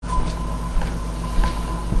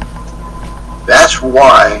That's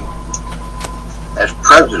why, as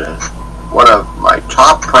president, one of my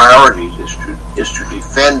top priorities is to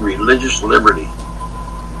defend religious liberty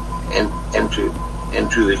and to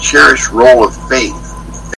the cherished role of faith.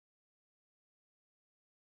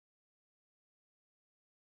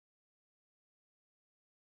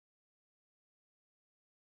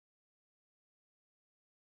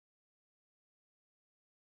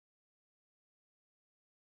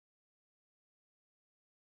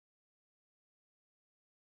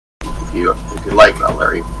 If you like that,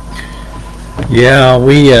 Larry. Yeah,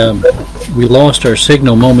 we lost our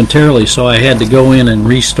signal momentarily, so I had to go in and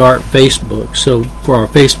restart Facebook. So for our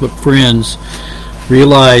Facebook friends,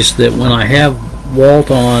 realize that when I have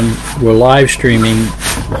Walt on, we're live streaming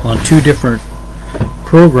on two different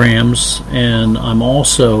programs, and I'm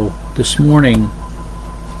also, this morning,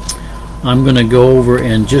 I'm going to go over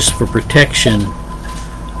and just for protection,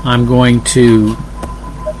 I'm going to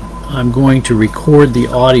record the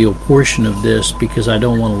audio portion of this because I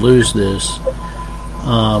don't want to lose this.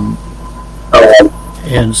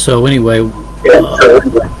 And so anyway,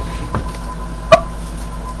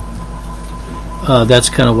 that's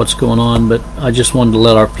kind of what's going on, but I just wanted to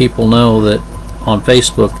let our people know that on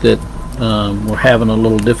Facebook that we're having a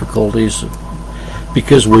little difficulties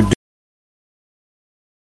because we're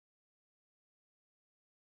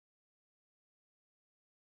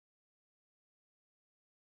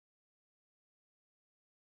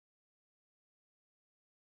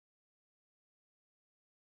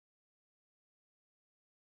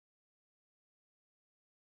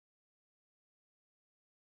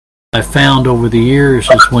I found over the years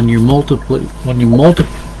is when you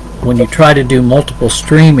try to do multiple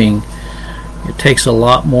streaming, it takes a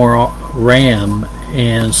lot more RAM,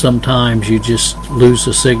 and sometimes you just lose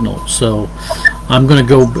the signal. So I'm going to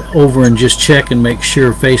go over and just check and make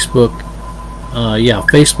sure Facebook.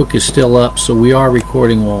 Facebook is still up, so we are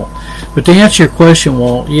recording, Walt. But to answer your question,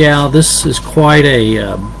 Walt, yeah, this is quite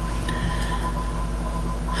a.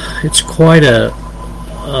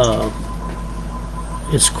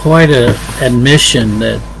 It's quite an admission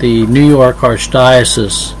that the New York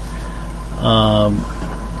Archdiocese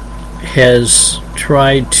has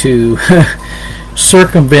tried to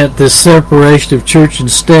circumvent this separation of church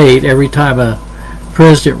and state every time a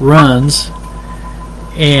president runs,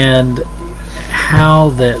 and how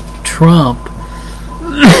that Trump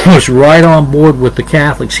was right on board with the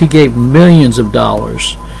Catholics. He gave millions of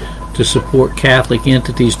dollars to support Catholic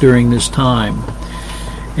entities during this time.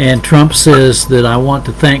 And Trump says that I want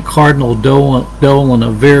to thank Cardinal Dolan,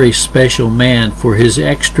 a very special man, for his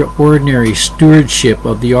extraordinary stewardship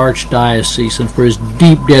of the Archdiocese and for his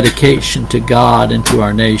deep dedication to God and to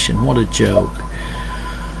our nation. What a joke.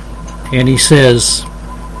 And he says,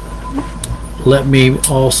 let me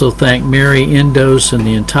also thank Mary Indos and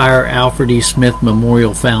the entire Alfred E. Smith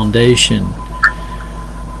Memorial Foundation.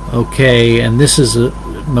 Okay, and this is a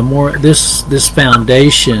memorial. This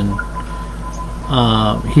foundation.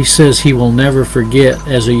 He says he will never forget.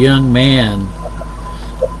 As a young man,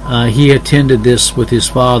 he attended this with his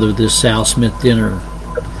father, this Sal Smith dinner,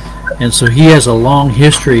 and so he has a long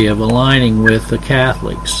history of aligning with the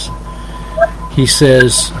Catholics. He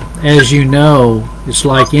says, as you know, it's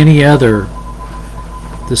like any other.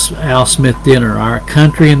 This Al Smith dinner, our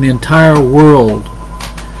country and the entire world.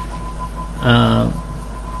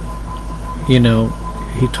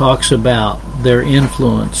 He talks about their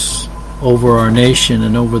influence over our nation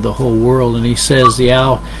and over the whole world, and he says the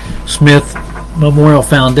Al Smith Memorial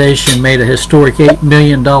Foundation made a historic $8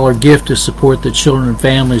 million gift to support the children and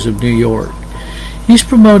families of New York. He's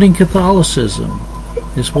promoting Catholicism,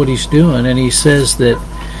 is what he's doing, and he says that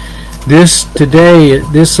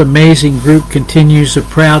this amazing group continues a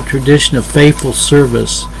proud tradition of faithful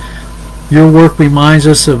service. Your work reminds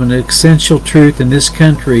us of an essential truth in this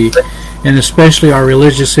country, and especially our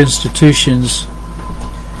religious institutions.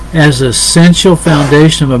 As an essential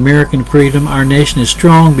foundation of American freedom, our nation is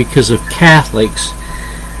strong because of Catholics.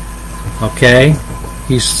 Okay?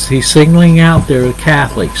 He's singling out there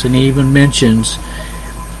Catholics, and he even mentions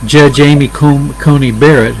Judge Amy Coney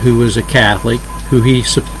Barrett, who was a Catholic, who he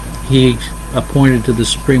appointed to the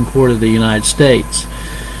Supreme Court of the United States.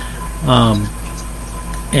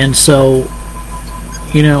 And so,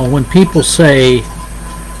 when people say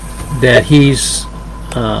that he's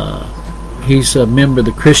a member of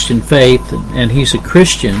the Christian faith and he's a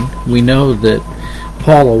Christian, we know that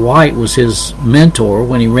Paula White was his mentor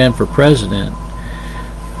when he ran for president.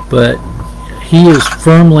 But he is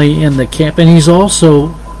firmly in the camp, and he's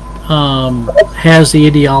also has the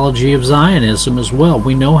ideology of Zionism as well.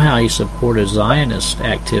 We know how he supported Zionist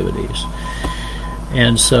activities.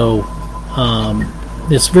 And so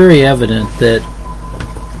it's very evident that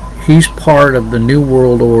he's part of the New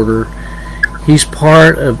World Order. He's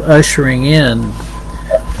part of ushering in.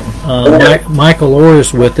 Michael Orr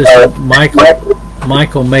is with us.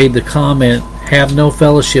 Michael made the comment, "Have no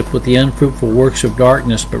fellowship with the unfruitful works of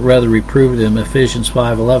darkness, but rather reprove them." Ephesians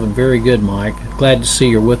 5:11. Very good, Mike. Glad to see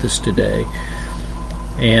you're with us today.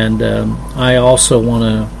 And I also want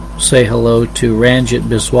to say hello to Ranjit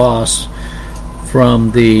Biswas,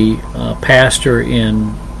 from the pastor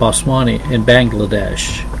in Botswana, in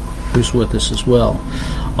Bangladesh, who's with us as well.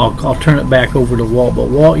 I'll turn it back over to Walt. But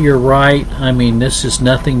Walt, you're right. I mean, this is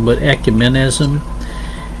nothing but ecumenism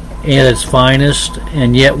at its finest,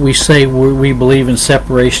 and yet we say we believe in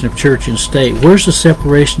separation of church and state. Where's the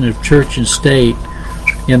separation of church and state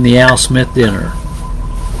in the Al Smith dinner?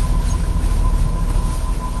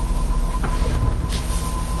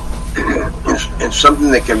 And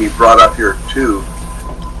something that can be brought up here too.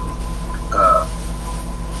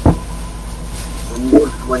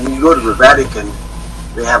 When you go to the Vatican,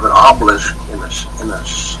 they have an obelisk in a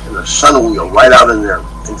sun wheel right out in there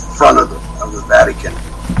in front of the Vatican.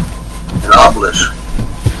 An obelisk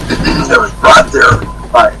that was brought there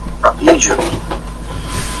from Egypt.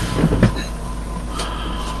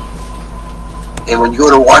 And when you go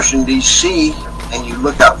to Washington D.C. and you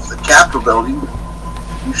look out for the Capitol building,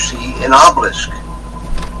 you see an obelisk.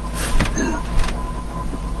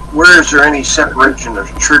 Where is there any separation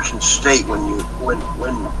of church and state when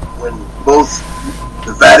both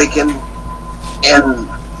the Vatican and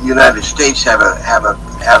the United States have an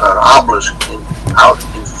obelisk out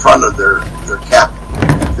in front of their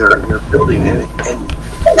building, and the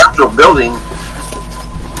Capitol building,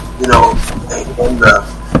 in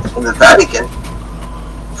the Vatican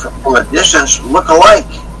from a distance look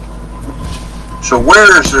alike. So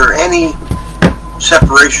where is there any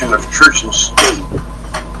separation of church and state?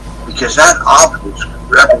 Because that obelisk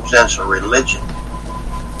represents a religion.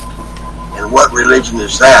 And what religion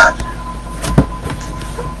is that?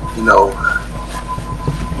 The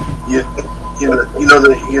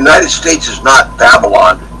United States is not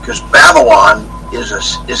Babylon, because Babylon is a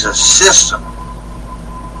system.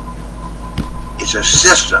 It's a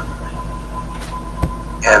system.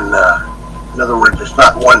 And in other words, it's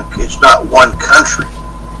not one country.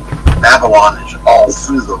 Babylon is all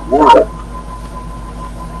through the world.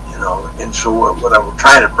 And so what I'm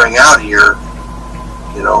trying to bring out here,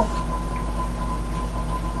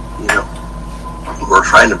 we're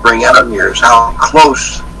trying to bring out here is how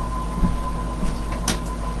close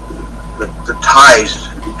the ties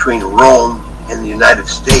between Rome and the United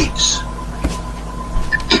States.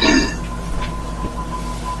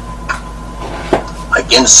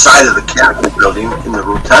 Like inside of the Capitol building in the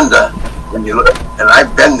rotunda, when you look, and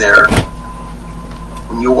I've been there.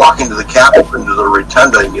 When you walk into the Capitol, into the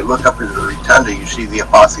rotunda, and you look up into the rotunda, you see the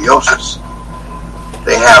apotheosis.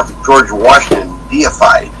 They have George Washington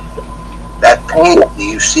deified. That paint that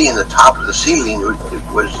you see in the top of the ceiling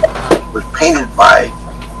was painted by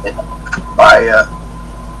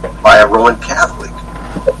a Roman Catholic.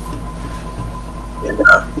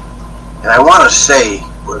 And I want to say,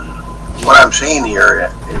 what I'm saying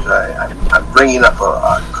here is I'm bringing up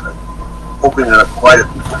opening up quite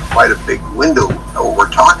a big window of what we're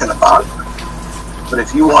talking about. But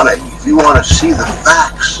if you want to see the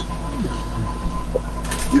facts,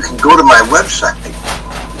 you can go to my website,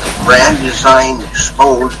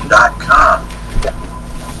 branddesignexposed.com,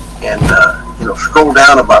 and scroll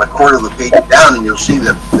down about a quarter of the page down, and you'll see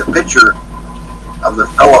the picture of the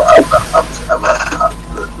fellow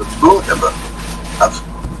the boot of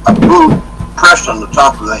a boot pressed on the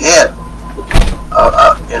top of the head.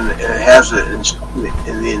 And it has the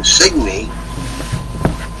insignia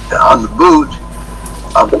on the boot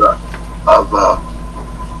of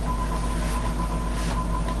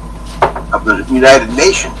the United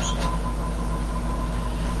Nations,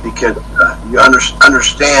 because you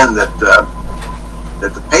understand that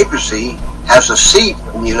the papacy has a seat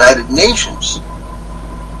in the United Nations.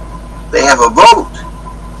 They have a vote.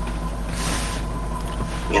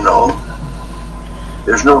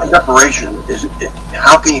 There's no separation.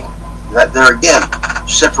 How can you, that there again,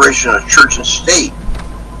 separation of church and state?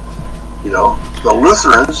 The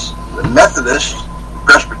Lutherans, the Methodists,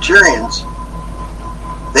 Presbyterians,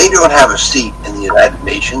 they don't have a seat in the United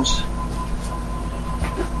Nations.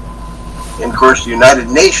 And of course, the United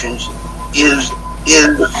Nations is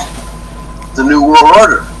the New World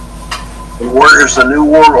Order. And where is the New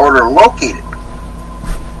World Order located?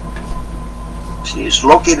 See, it's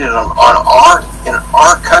located in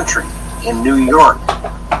our country, in New York.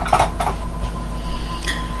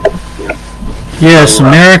 Yes,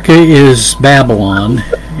 America is Babylon,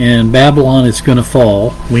 and Babylon is going to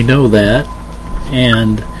fall. We know that.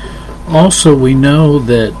 And also we know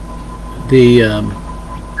that the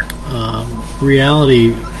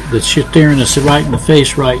reality that's staring us right in the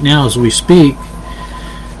face right now as we speak,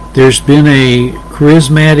 there's been a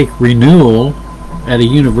charismatic renewal at a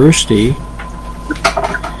university,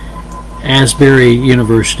 Asbury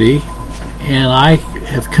University, and I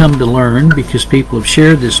have come to learn, because people have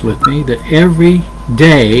shared this with me, that every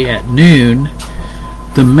day at noon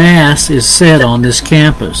the Mass is said on this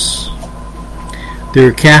campus. There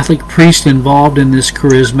are Catholic priests involved in this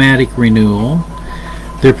charismatic renewal.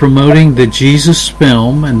 They're promoting the Jesus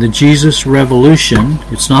film and the Jesus Revolution.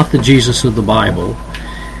 It's not the Jesus of the Bible.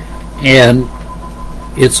 And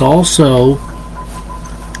it's also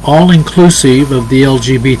all-inclusive of the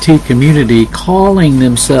LGBT community, calling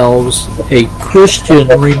themselves a Christian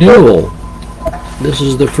renewal. This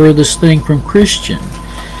is the furthest thing from Christian.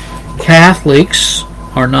 Catholics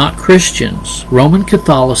are not Christians. Roman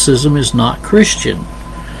Catholicism is not Christian.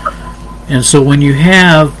 And so when you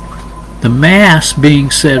have the Mass being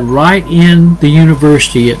said right in the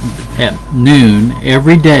university at noon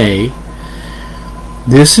every day,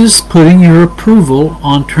 this is putting your approval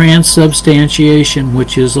on transubstantiation,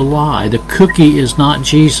 which is a lie. The cookie is not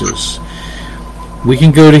Jesus. We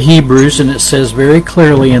can go to Hebrews, and it says very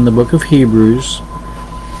clearly in the book of Hebrews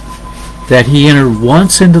that he entered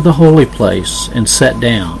once into the holy place and sat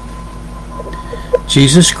down.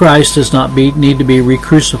 Jesus Christ does not need to be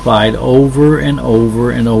re-crucified over and over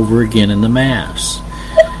and over again in the Mass.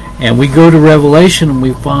 And we go to Revelation and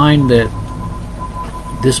we find that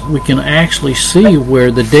we can actually see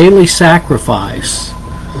where the daily sacrifice.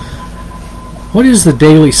 What is the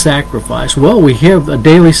daily sacrifice? Well, we have a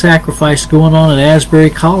daily sacrifice going on at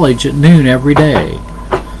Asbury College at noon every day.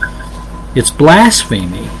 It's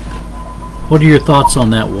blasphemy. What are your thoughts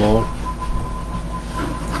on that, Walt?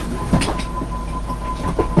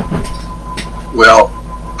 Well,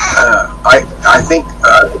 I think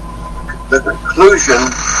the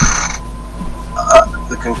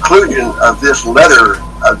conclusion of this letter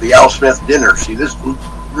of the Al Smith dinner. See, this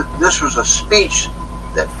was a speech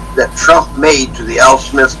that Trump made to the Al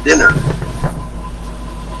Smith dinner.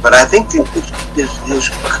 But I think his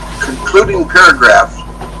concluding paragraph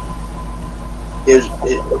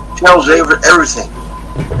tells everything.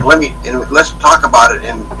 Let's talk about it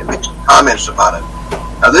and make some comments about it.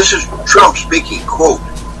 Now, this is Trump speaking, quote,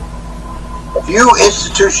 few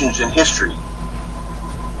institutions in history,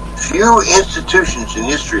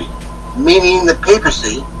 meaning the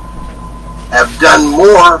papacy, have done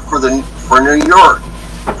more for New York,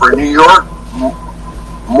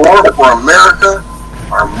 more for America,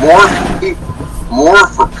 or more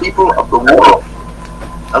for people of the world.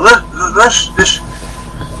 Now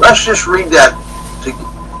let's just read that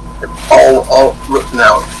all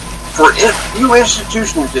now. For few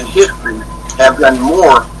institutions in history have done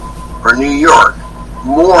more for New York,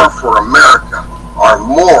 more for America, or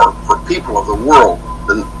more for people of the world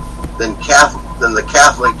than the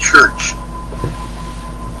Catholic Church.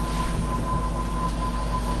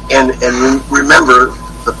 And remember,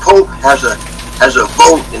 the Pope has a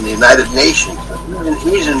vote in the United Nations, and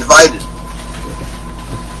he's invited.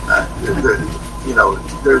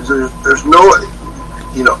 There's no.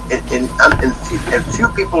 And few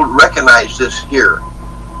people recognize this here.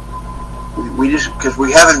 We just, because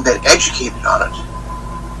we haven't been educated on it.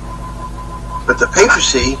 But the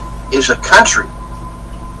papacy is a country.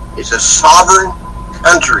 It's a sovereign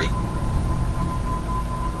country.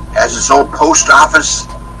 Has its own post office.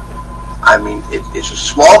 I mean, it's a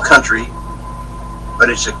small country, but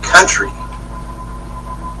it's a country.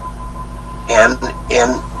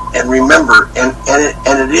 And remember, and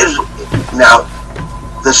it is now.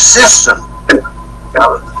 The system,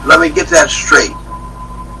 now let me get that straight.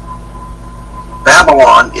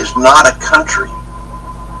 Babylon is not a country.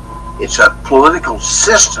 It's a political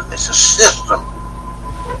system. It's a system.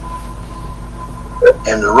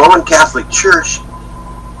 And the Roman Catholic Church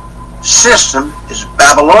system is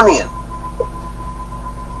Babylonian.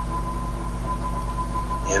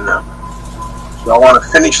 And so I want to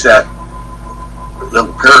finish that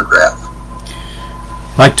little paragraph.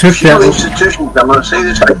 I took that. Institutions. I'm going to say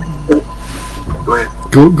this. Go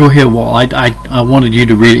ahead. Go ahead, Walt. I wanted you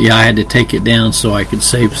to read it. Yeah, I had to take it down so I could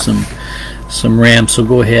save some RAM. So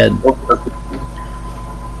go ahead.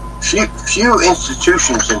 Few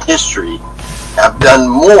institutions in history have done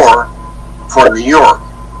more for New York,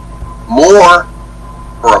 more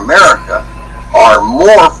for America, or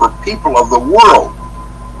more for people of the world.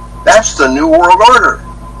 That's the New World Order.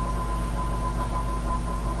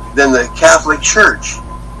 Than the Catholic Church.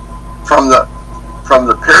 From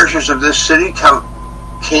the parishes of this city come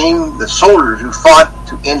came the soldiers who fought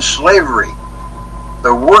to end slavery,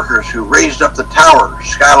 the workers who raised up the tower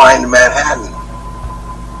skyline in Manhattan,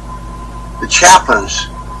 the chaplains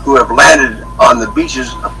who have landed on the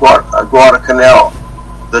beaches of Guadalcanal,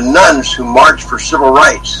 the nuns who marched for civil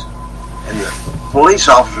rights, and the police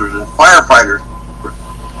officers and firefighters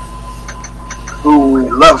who we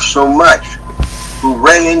love so much, who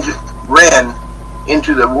ran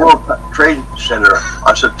into the World Trade Center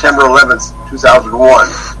on September 11th, 2001.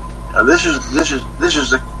 Now this is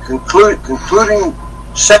the concluding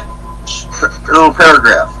little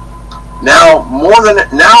paragraph. Now more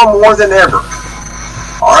than ever,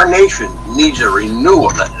 our nation needs a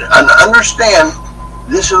renewal. And understand,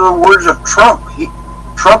 this are the words of Trump.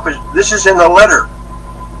 This is in the letter.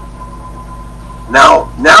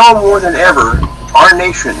 Now more than ever, our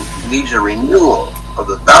nation needs a renewal of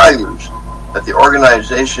the values that the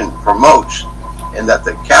organization promotes and that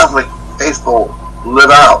the Catholic faithful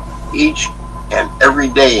live out each and every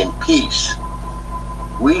day in peace.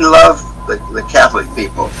 We love the Catholic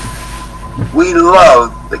people. We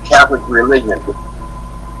love the Catholic religion.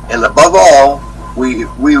 And above all, we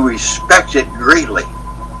respect it greatly.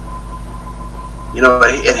 You know,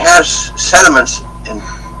 it has sentiments and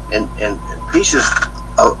pieces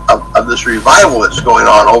of this revival that's going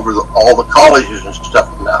on over all the colleges and stuff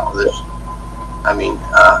now.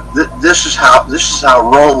 This is how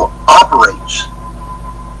Rome operates.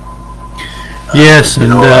 Yes,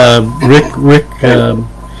 and Rick,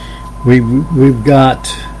 we've got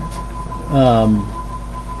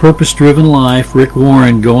Purpose-Driven Life, Rick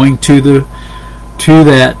Warren, going to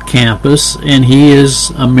that campus, and he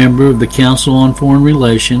is a member of the Council on Foreign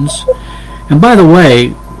Relations. And by the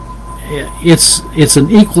way, it's an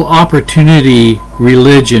equal opportunity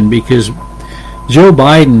religion, because Joe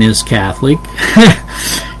Biden is Catholic.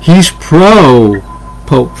 He's pro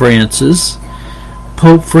Pope Francis.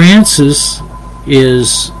 Pope Francis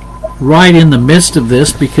is right in the midst of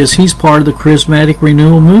this because he's part of the charismatic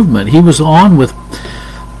renewal movement. He was on with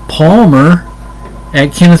Palmer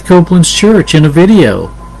at Kenneth Copeland's church in a video.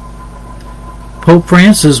 Pope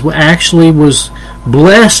Francis actually was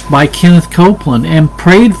blessed by Kenneth Copeland and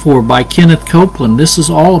prayed for by Kenneth Copeland. This is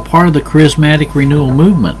all a part of the charismatic renewal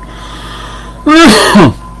movement.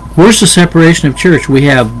 Where's the separation of church? We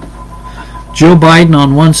have Joe Biden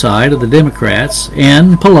on one side of the Democrats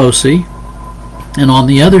and Pelosi, and on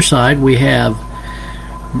the other side we have,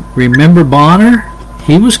 remember Bonner?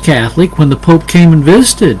 He was Catholic when the Pope came and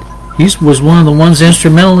visited. He was one of the ones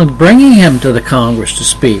instrumental in bringing him to the Congress to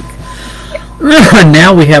speak. And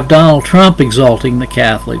now we have Donald Trump exalting the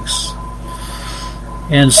Catholics.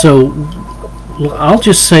 And so I'll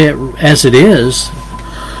just say it as it is,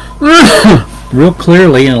 real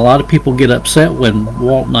clearly, and a lot of people get upset when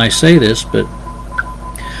Walt and I say this, but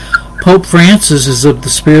Pope Francis is of the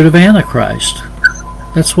spirit of Antichrist.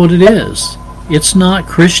 That's what it is. It's not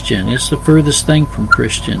Christian. It's the furthest thing from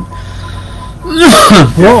Christian.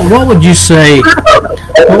 What would you say?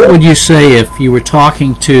 What would you say if you were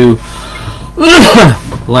talking to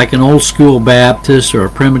like an old school Baptist or a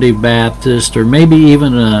primitive Baptist or maybe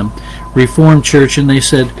even a Reformed church, and they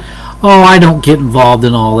said, "Oh, I don't get involved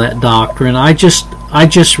in all that doctrine. I just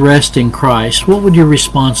rest in Christ." What would your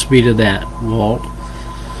response be to that, Walt?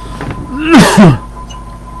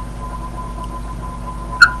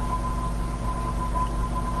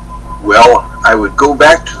 Well, I would go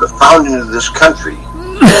back to the founding of this country.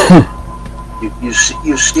 You see,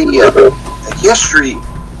 history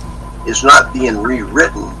is not being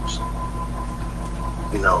rewritten.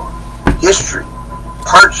 You know, history,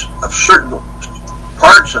 parts of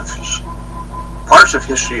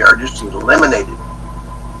history are just eliminated.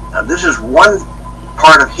 Now, this is one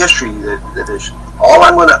part of history that is all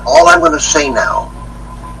I'm going to say now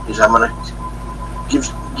is I'm going to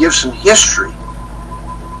give some history.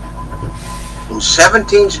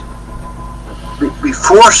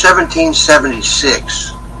 Before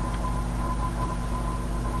 1776,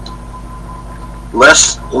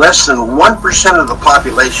 less than 1% of the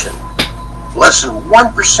population, less than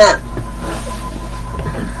 1%,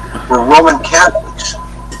 were Roman Catholics.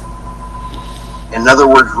 In other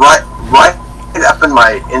words, right up in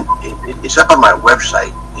it's up on my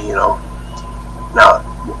website. You know. Now,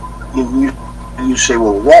 you say,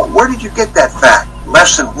 well, Walt, where did you get that fact?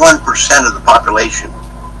 Less than 1% of the population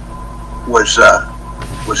was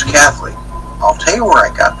Catholic. I'll tell you where I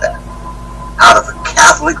got that. Out of a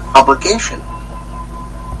Catholic publication.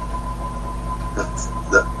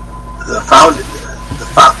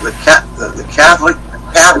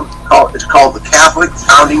 It's called the Catholic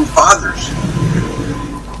Founding Fathers,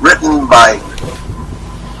 written by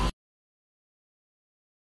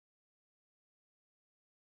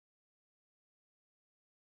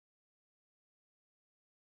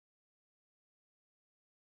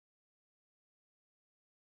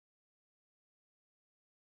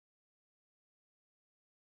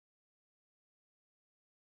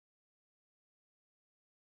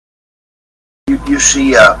you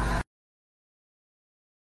see.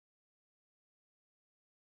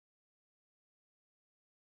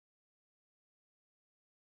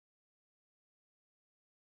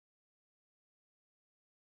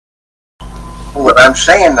 What I'm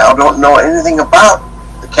saying now don't know anything about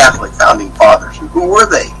the Catholic founding fathers. And who were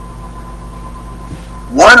they?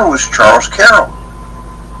 One was Charles Carroll.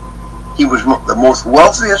 He was the most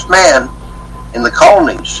wealthiest man in the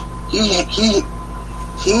colonies. He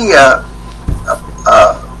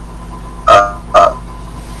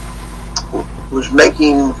was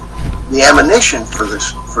making the ammunition for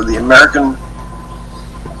the American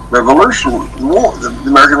Revolution War, the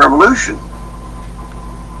American Revolution.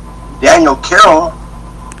 Daniel Carroll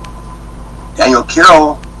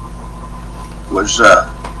was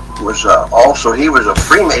also, he was a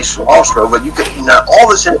Freemason also, but you could, all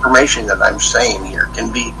this information that I'm saying here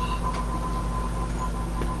can be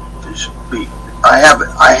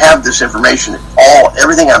I have this information,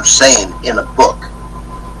 everything I'm saying in a book.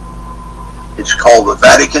 It's called The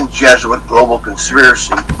Vatican Jesuit Global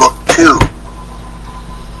Conspiracy, Book 2.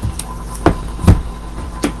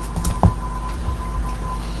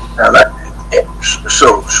 Now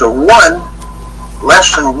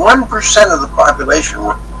less than 1% of the population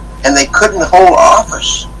were, and they couldn't hold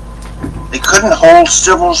office. They couldn't hold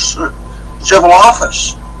civil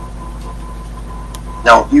office.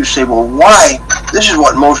 Now you say, well, why? This is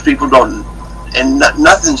what most people don't, and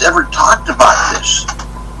nothing's ever talked about this.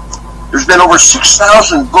 There's been over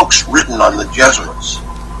 6,000 books written on the Jesuits,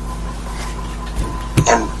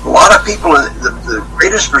 and a lot of people, the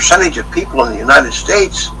greatest percentage of people in the United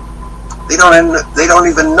States, they don't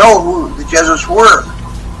even know who the Jesuits were.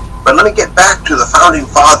 But let me get back to the founding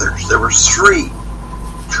fathers. There were three: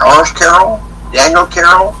 Charles Carroll, Daniel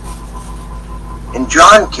Carroll, and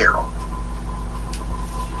John Carroll.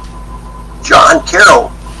 John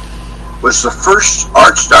Carroll was the first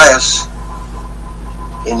archdiocese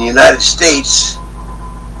in the United States,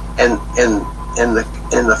 and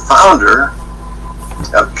the founder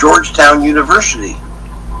of Georgetown University.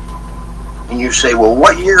 And you say, well,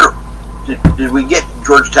 what year did we get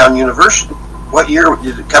Georgetown University? What year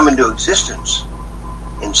did it come into existence?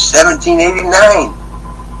 In 1789,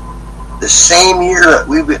 the same year that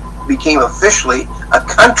we became officially a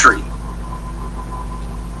country.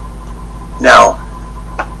 Now,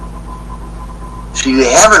 see, they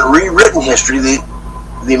haven't rewritten history.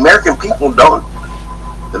 The American people don't.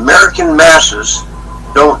 The American masses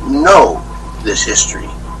don't know this history.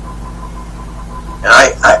 And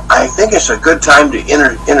I think it's a good time to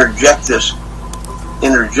interject this.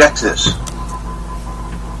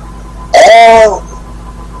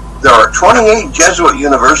 There are 28 Jesuit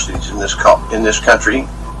universities in this country,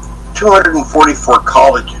 244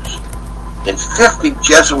 colleges, and 50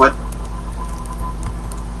 Jesuit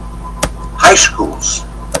high schools.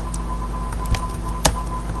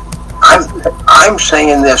 I'm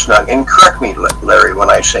saying this now, and correct me, Larry, when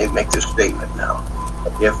I make this statement now.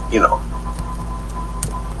 If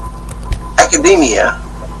academia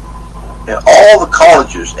and all the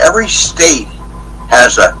colleges, every state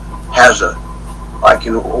has a like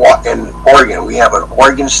in Oregon, we have an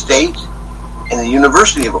Oregon State and the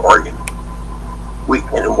University of Oregon.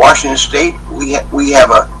 In Washington State, we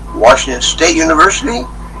have a Washington State University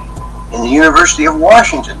and the University of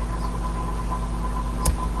Washington.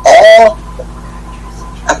 All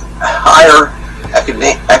higher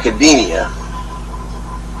academia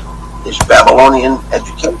is Babylonian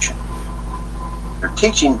education. They're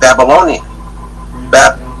teaching Babylonian.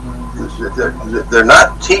 They're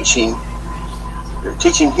not teaching. They're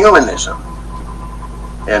teaching humanism.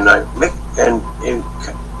 And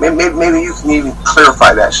maybe you can even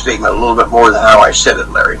clarify that statement a little bit more than how I said it,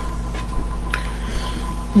 Larry.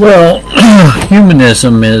 Well,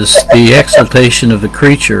 humanism is the exaltation of the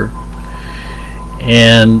creature.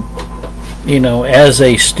 And, as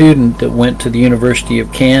a student that went to the University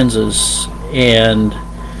of Kansas and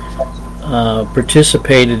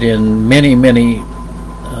participated in many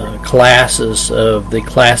classes of the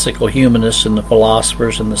classical humanists and the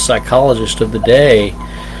philosophers and the psychologists of the day,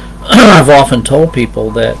 I've often told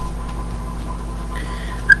people that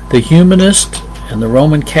the humanists and the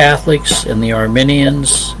Roman Catholics and the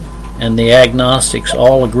Arminians and the agnostics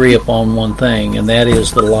all agree upon one thing, and that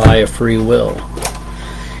is the lie of free will.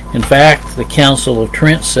 In fact, the Council of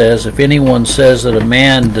Trent says, if anyone says that a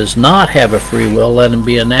man does not have a free will, let him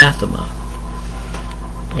be anathema.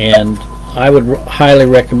 And I would highly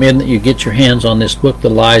recommend that you get your hands on this book, The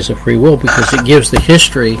Lies of Free Will, because it gives the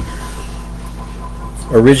history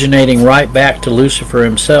originating right back to Lucifer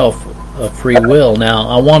himself of free will. Now,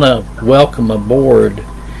 I want to welcome aboard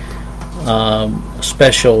a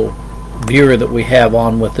special viewer that we have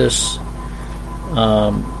on with us.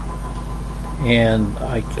 And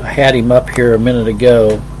I had him up here a minute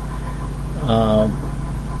ago.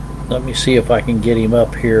 Let me see if I can get him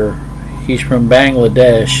up here. He's from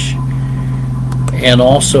Bangladesh. And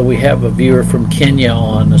also we have a viewer from Kenya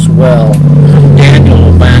on as well. Daniel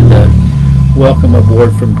Obanda, welcome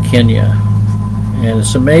aboard from Kenya. And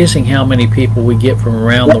it's amazing how many people we get from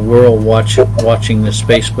around the world watching this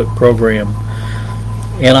Facebook program.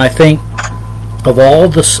 And I think of all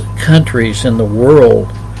the countries in the world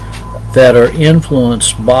that are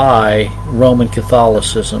influenced by Roman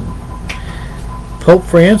Catholicism, Pope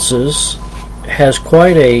Francis has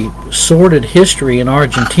quite a sordid history in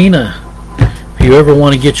Argentina. If you ever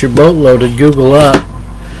want to get your boat loaded, Google up,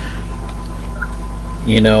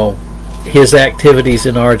 his activities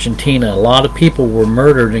in Argentina. A lot of people were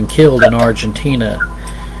murdered and killed in Argentina.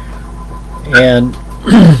 And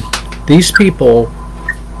these people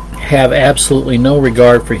have absolutely no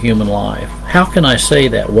regard for human life. How can I say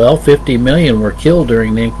that? Well, 50 million were killed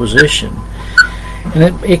during the Inquisition.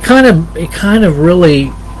 And it kind of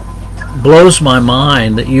really blows my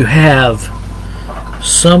mind that you have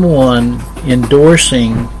someone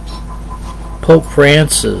endorsing Pope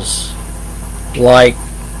Francis like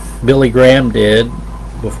Billy Graham did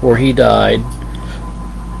before he died,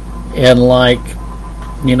 and like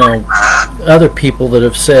other people that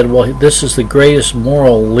have said, well, this is the greatest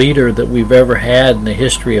moral leader that we've ever had in the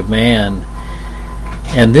history of man.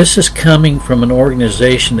 And this is coming from an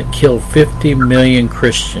organization that killed 50 million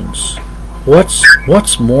Christians.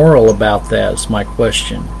 What's moral about that is my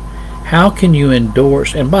question. How can you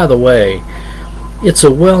endorse? And by the way, it's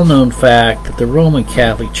a well-known fact that the Roman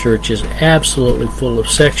Catholic Church is absolutely full of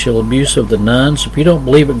sexual abuse of the nuns. If you don't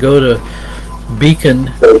believe it, go to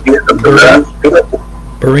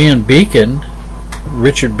Berean Beacon,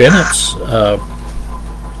 Richard Bennett's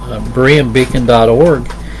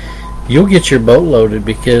BereanBeacon.org. You'll get your boat loaded,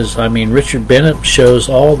 because Richard Bennett shows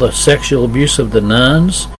all the sexual abuse of the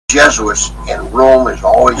nuns. Jesuits in Rome is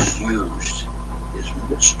always used is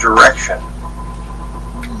misdirection.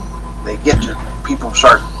 They get to people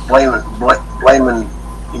start blaming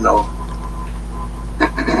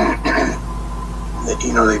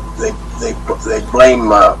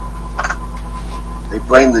they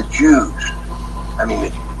blame the Jews.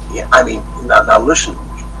 Now listen,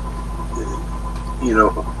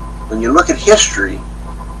 when you look at history,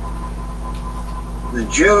 the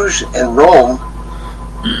Jews in Rome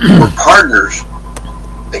were partners.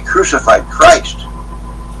 They crucified Christ.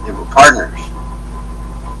 They were partners.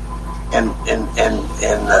 And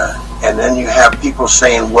then you have people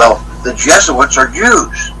saying, well, the Jesuits are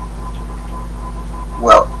Jews.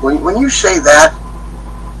 Well, when you say that,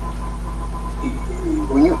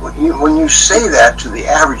 when you say that to the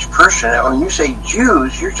average person, when you say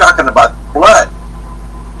Jews, you're talking about blood.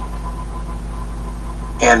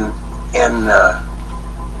 And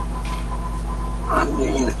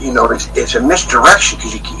it's a misdirection,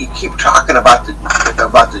 because you keep talking about the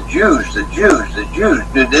Jews. The Jews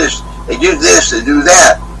do this, they do this, they do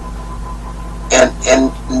that,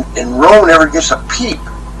 and Rome never gets a peep.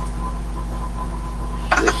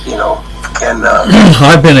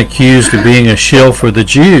 I've been accused of being a shill for the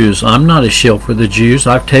Jews. I'm not a shill for the Jews.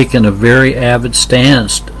 I've taken a very avid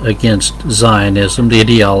stance against Zionism, the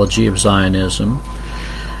ideology of Zionism.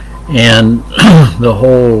 And the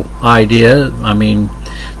whole idea, the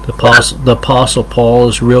Apostle Paul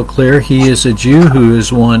is real clear. He is a Jew who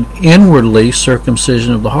is one inwardly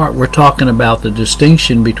circumcision of the heart. We're talking about the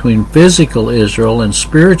distinction between physical Israel and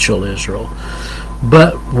spiritual Israel.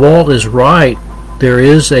 But Walt is right. There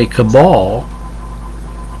is a cabal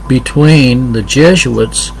between the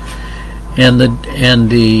Jesuits and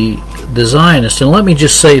the Zionists. And let me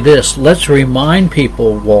just say this. Let's remind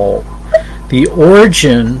people, Walt, the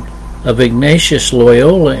origin of Ignatius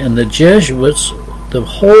Loyola and the Jesuits, the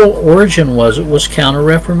whole origin was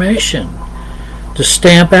Counter-Reformation, to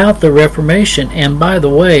stamp out the Reformation. And by the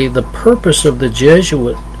way, the purpose of the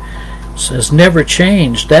Jesuits has never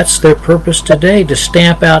changed. That's their purpose today, to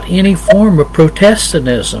stamp out any form of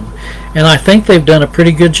Protestantism. And I think they've done a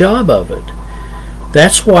pretty good job of it.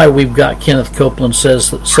 That's why we've got Kenneth Copeland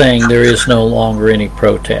saying there is no longer any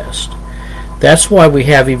protest. That's why we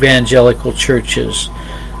have evangelical churches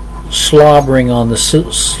slobbering on the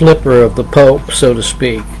slipper of the Pope, so to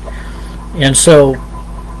speak. And so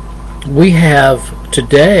we have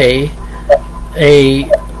today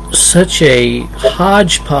such a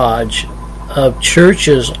hodgepodge of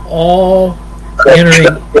churches all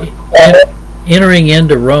entering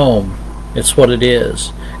into Rome. It's what it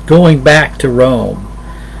is. Going back to Rome.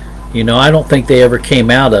 I don't think they ever came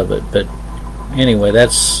out of it, but anyway,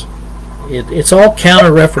 that's It's all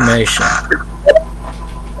Counter-Reformation.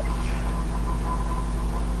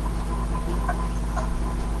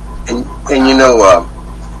 And you know,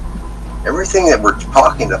 everything that we're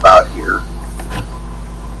talking about here,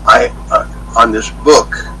 on this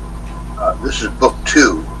book, this is book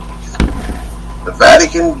 2, the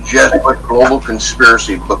Vatican Jesuit Global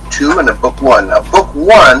Conspiracy, book 2 and book 1. Now, book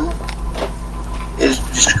 1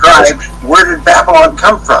 describes where did Babylon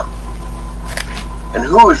come from, and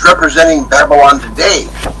who is representing Babylon today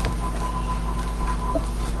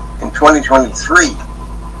in 2023.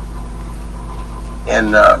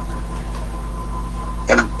 And the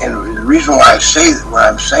reason why I say that, what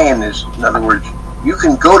I'm saying is, in other words, you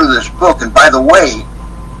can go to this book, and by the way,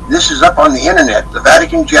 this is up on the internet, the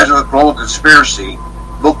Vatican Jesuit Global Conspiracy,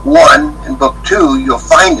 book 1 and book 2, you'll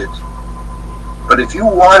find it. But if you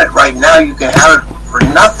want it right now, you can have it for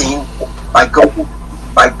nothing by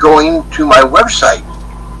going to my website.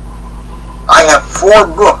 I have 4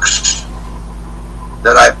 books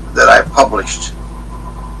that I published,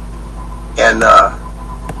 and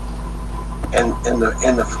in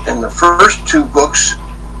the first 2 books,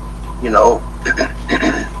 you know,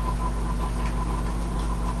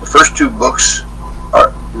 the first 2 books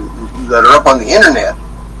that are up on the internet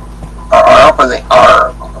are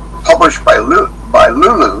published by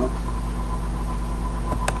Lulu,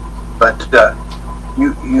 but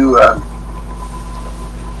you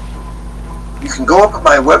can go up on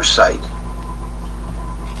my website,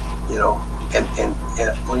 you know, and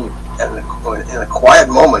when you, in a quiet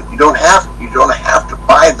moment, you don't have to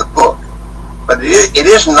buy the book, but it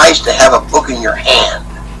is nice to have a book in your hand,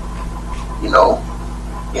 you know,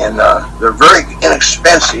 and they're very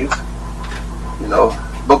inexpensive. You know,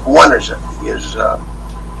 book 1 is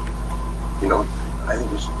you know, I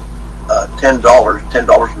think it's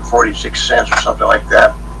 $10.46 or something like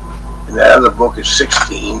that, and that other book is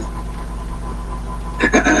 $16.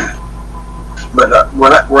 But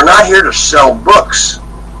we're not here to sell books.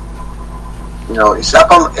 You know, it's up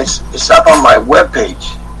on my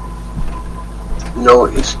webpage. You know,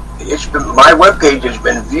 my webpage has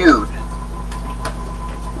been viewed.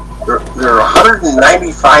 There are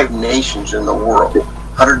 195 nations in the world.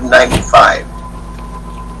 195.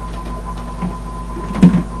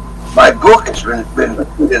 My book has been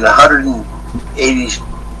viewed in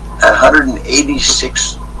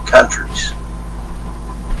 186 countries.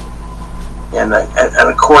 And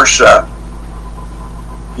of course,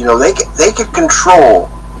 you know, they can control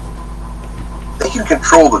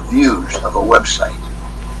the views of a website.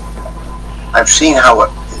 I've seen how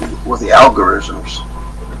with the algorithms.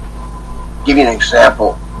 Give you an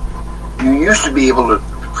example. You used to be able to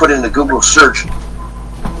put in the Google search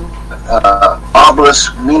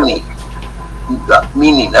obelisk meaning,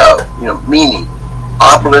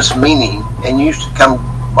 obelisk meaning, and you used to come.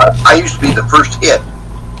 I used to be the first hit.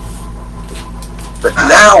 But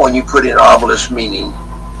now when you put in obelisk meaning,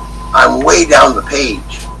 I'm way down the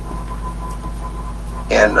page.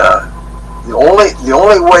 And the only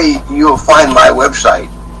way you'll find my website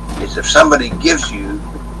is if somebody gives you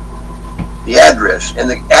the address. And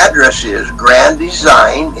the address is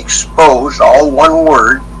granddesignexposed, all one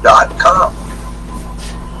word, .com.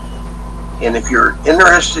 And if you're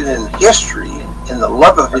interested in history, in the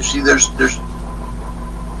love of history, there's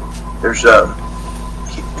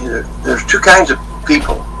 2 kinds of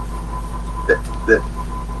people. There's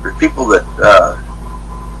people that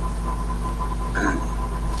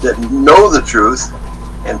know the truth,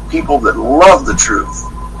 and people that love the truth.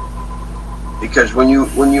 Because when you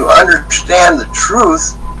understand the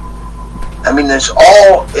truth, I mean, it's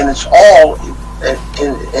all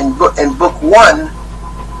in book 1.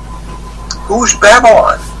 Who's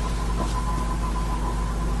Babylon?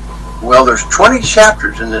 Well, there's 20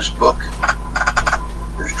 chapters in this book.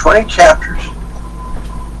 There's 20 chapters.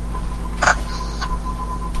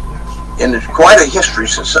 And there's quite a history.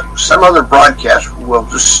 So some other broadcasts will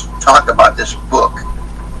just talk about this book.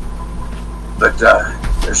 But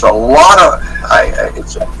there's a lot of.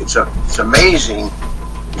 It's amazing.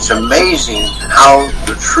 It's amazing how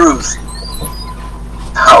the truth.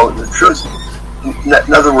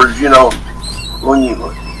 In other words, you know, when you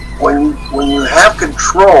have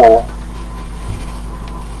control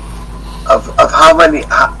of how many,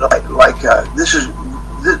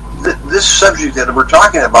 this subject that we're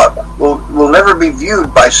talking about will never be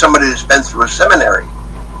viewed by somebody that's been through a seminary.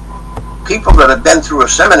 People that have been through a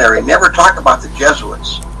seminary never talk about the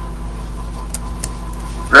Jesuits.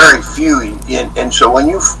 Very few, and so when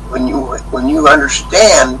you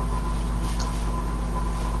understand,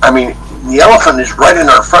 I mean, the elephant is right in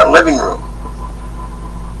our front living room.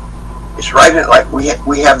 It's right in, like we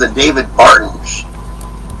have the David Bartons.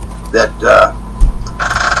 that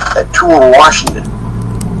toured Washington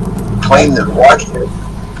claimed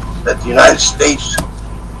that the United States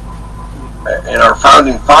and our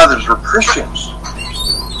founding fathers were Christians.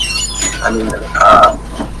 I mean,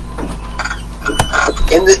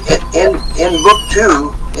 in book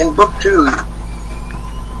two, in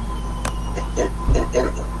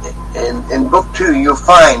book two, you'll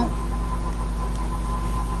find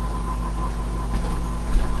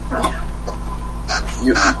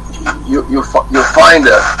you'll find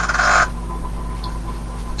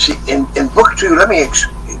in book two.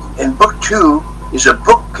 In book two is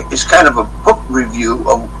kind of a book review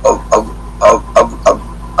of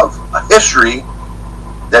history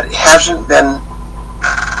that hasn't been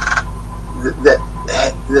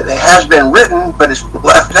that has been written, but is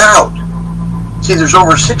left out. See, there's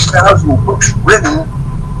over 6,000 books written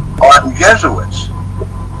on Jesuits,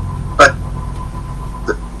 but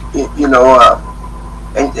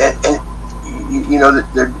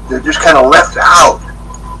they're just kind of left out.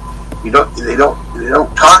 They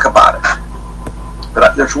don't talk about it.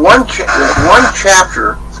 But there's one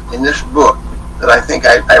chapter in this book that I think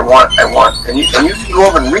I want, and you can go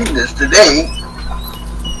over and read this today.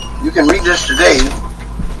 You can read this today.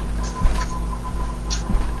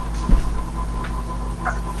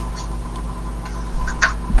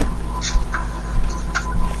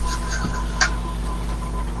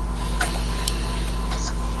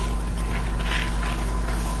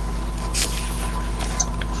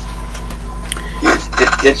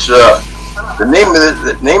 It's the name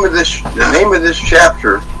of this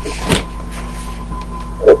chapter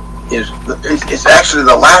is actually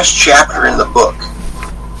the last chapter in the book.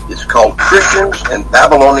 It's called Christians and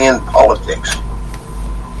Babylonian Politics.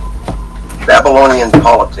 Babylonian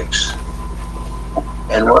Politics.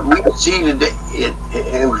 And what we see today, it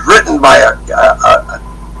was written by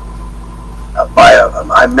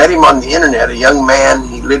I met him on the internet, a young man.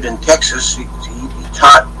 He lived in Texas. He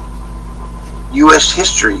taught U.S.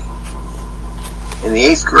 history in the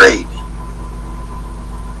 8th grade.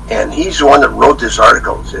 And he's the one that wrote this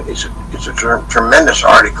article. It's a tremendous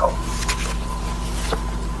article.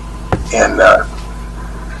 And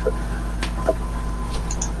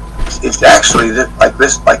it's actually like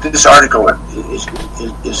this article is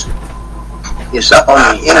up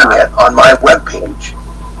on the internet on my webpage.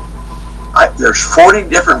 There's 40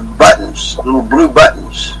 different buttons, little blue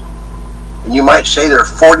buttons, and you might say there are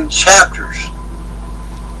 40 chapters.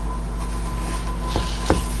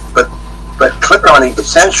 But click on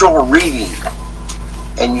Essential Reading,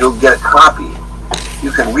 and you'll get a copy.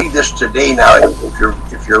 You can read this today. Now,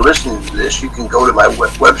 if you're listening to this, you can go to my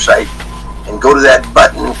website and go to that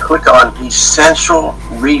button and click on Essential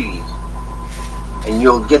Reading, and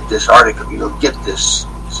you'll get this article. You'll get this.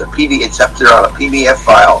 It's a PDF. It's up there on a PDF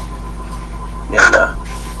file,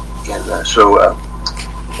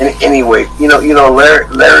 anyway,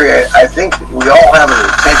 Larry, I think we all have an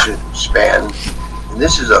attention span. And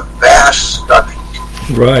this is a vast subject.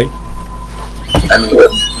 Right. I mean,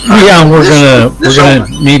 yeah, we're gonna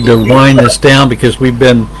need to wind this down because we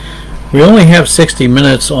only have 60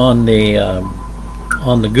 minutes on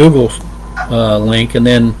the Google link, and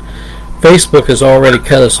then Facebook has already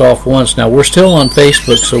cut us off once. Now we're still on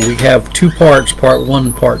Facebook, so we have two parts, part 1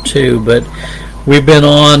 and part 2, but we've been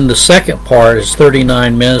on the second part is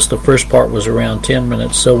 39 minutes. The first part was around 10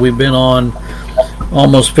 minutes, so we've been on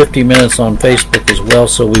almost 50 minutes on Facebook as well,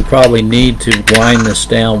 so we probably need to wind this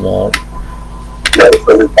down, Walt.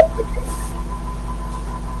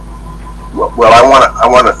 Well, I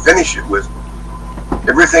want to finish it with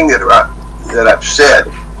everything that I've said.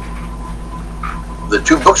 The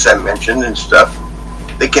 2 books I mentioned and stuff,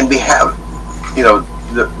 they can be if you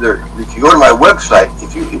go to my website,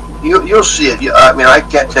 you'll see it. I mean, I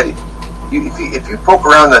can't tell you. If you poke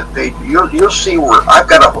around that page, you'll see where I've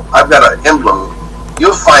got an emblem.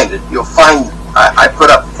 You'll find it. You'll find I put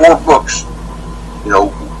up 4 books.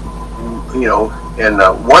 And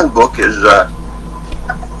one book is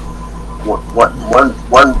one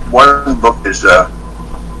book is the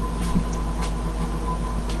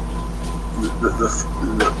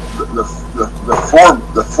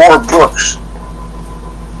 4 books.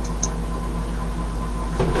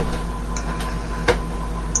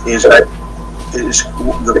 Is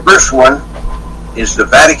the first one is the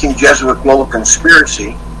Vatican Jesuit Global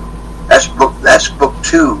Conspiracy. That's book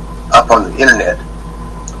 2 up on the internet.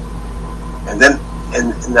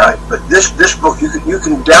 But this book you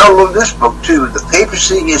can download this book too. The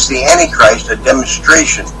Papacy is the Antichrist, a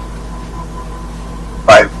demonstration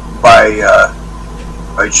by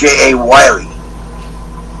J.A. Wiley.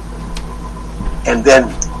 And then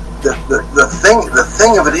the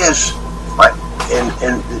thing of it is, and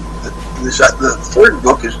the third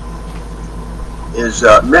book is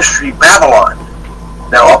Mystery Babylon.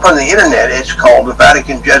 Now, up on the internet, it's called the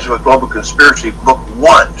Vatican Jesuit Global Conspiracy Book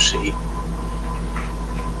 1, see?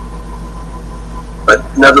 But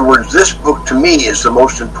in other words, this book to me is the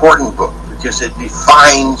most important book because it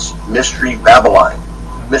defines Mystery Babylon.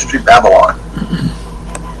 Mystery Babylon.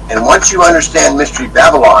 And once you understand Mystery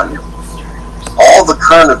Babylon, all the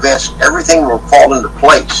current events, everything will fall into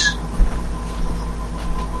place.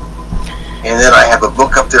 And then I have a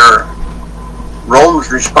book up there,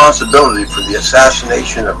 Rome's Responsibility for the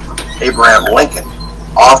Assassination of Abraham Lincoln,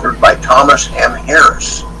 authored by Thomas M.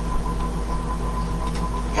 Harris.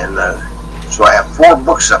 And so I have 4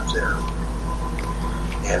 books up there.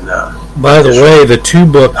 And by the way, the 2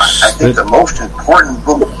 books... I think the most important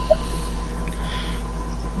book...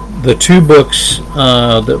 The 2 books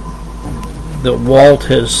that Walt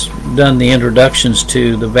has done the introductions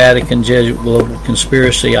to, the Vatican Jesuit Global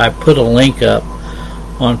Conspiracy, I put a link up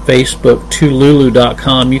on Facebook to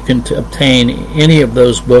lulu.com. You can obtain any of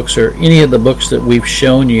those books or any of the books that we've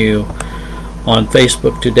shown you on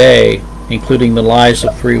Facebook today, including The Lies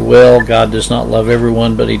of Free Will, God Does Not Love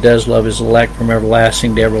Everyone, But He Does Love His Elect from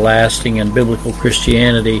Everlasting to Everlasting, and Biblical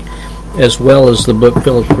Christianity, as well as the book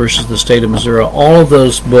Phillips versus the State of Missouri. All of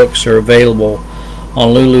those books are available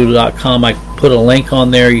on lulu.com. I put a link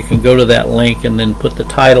on there. You can go to that link and then put the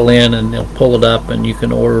title in, and they'll pull it up, and you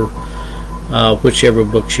can order whichever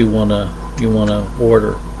books you wanna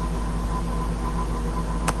order.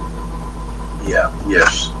 Yeah.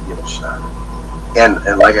 Yes.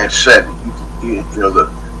 And like I said, you know,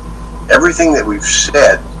 everything that we've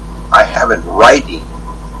said, I have in writing.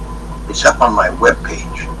 It's up on my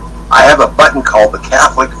webpage. I have a button called the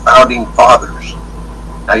Catholic Founding Fathers.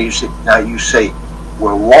 Now you say,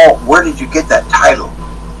 well, Walt, where did you get that title?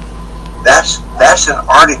 That's an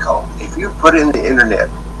article. If you put in the internet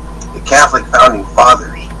the Catholic Founding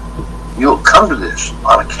Fathers, you'll come to this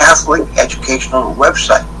on a Catholic educational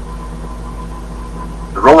website.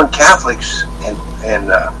 The Roman Catholics and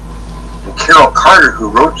Carol Carter, who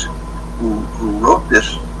wrote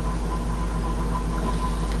this,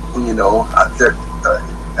 you know,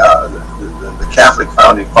 the Catholic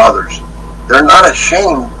Founding Fathers, they're not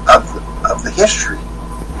ashamed of the history.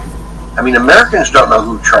 I mean, Americans don't know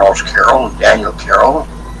who Charles Carroll and Daniel Carroll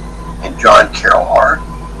and John Carroll are.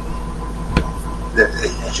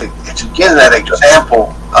 It's again that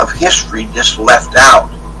example of history just left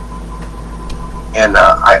out. And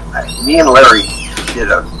me and Larry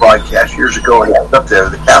did a broadcast years ago, and it was up there,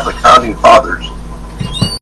 the Catholic Founding Fathers.